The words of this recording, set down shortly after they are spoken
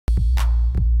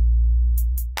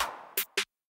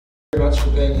Very much for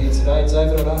being here today.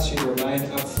 David, I'd ask you to remain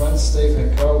up front. Steve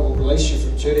and Cole will release you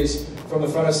from duties from the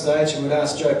front of stage, and we'd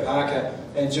ask Joe Parker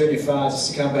and Junior Farr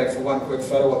just to come back for one quick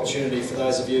photo opportunity for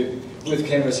those of you with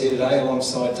cameras here today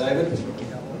alongside David.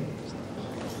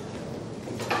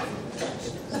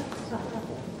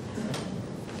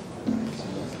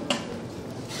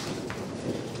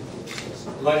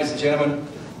 Ladies and gentlemen,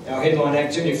 our headline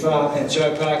act, Junior Farr and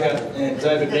Joe Parker and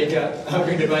David Nika,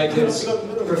 hoping to make his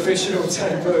professional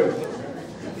debut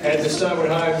at the Stonewood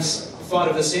Homes Fight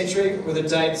of the Century, with a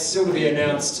date still to be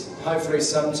announced, hopefully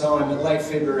sometime in late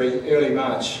February, early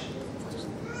March.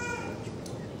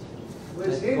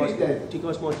 Where's Andy then? Do you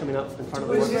guys mind coming up in front of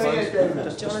the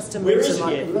microphones? Do you want us to move Just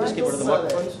get rid of the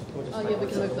microphones. Oh yeah, we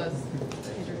can move those.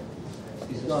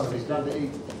 He's gone to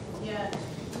eat. Yeah.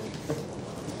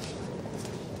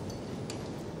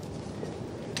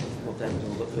 Well, Dan,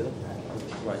 we'll look further.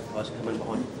 Right, guys, come in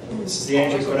behind. This is the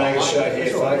Andrew Cornaga show here,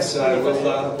 folks, so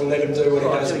we'll let him do what he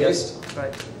does best.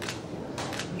 Great.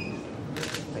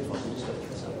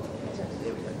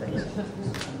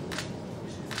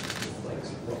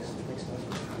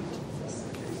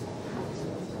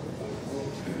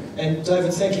 And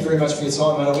David, thank you very much for your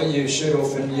time, mate. I'll let you shoot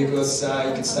off and you guys,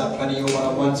 you can start planning your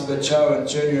one-on-ones. But Joe and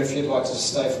Junior, if you'd like to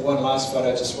stay for one last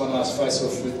photo, just one last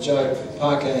face-off with Joe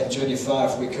Parker and Junior Farr,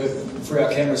 if we could, for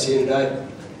our cameras here today.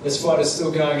 This fight is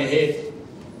still going ahead,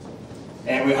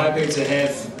 and we're hoping to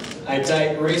have a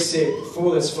date reset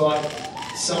for this fight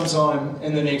sometime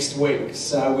in the next week.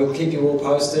 So we'll keep you all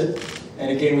posted.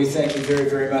 And again, we thank you very,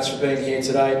 very much for being here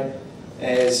today,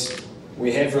 as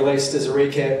we have released as a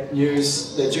recap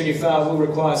news that Junior Farr will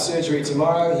require surgery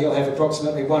tomorrow. He'll have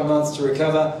approximately 1 month to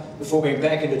recover before being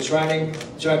back into training.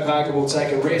 Joe Parker will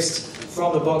take a rest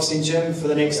from the boxing gym for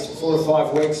the next 4 to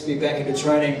 5 weeks, be back into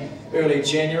training early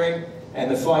January, and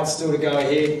the fight's still to go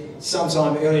ahead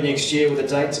sometime early next year, with a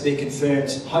date to be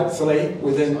confirmed, hopefully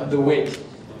within the week.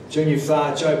 Junior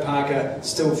Farr, Joe Parker,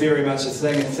 still very much a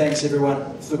thing, and thanks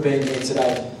everyone for being here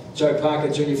today. Joe Parker,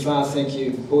 Junior Farr, thank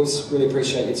you. Boys, really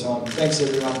appreciate your time. Thanks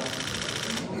everyone.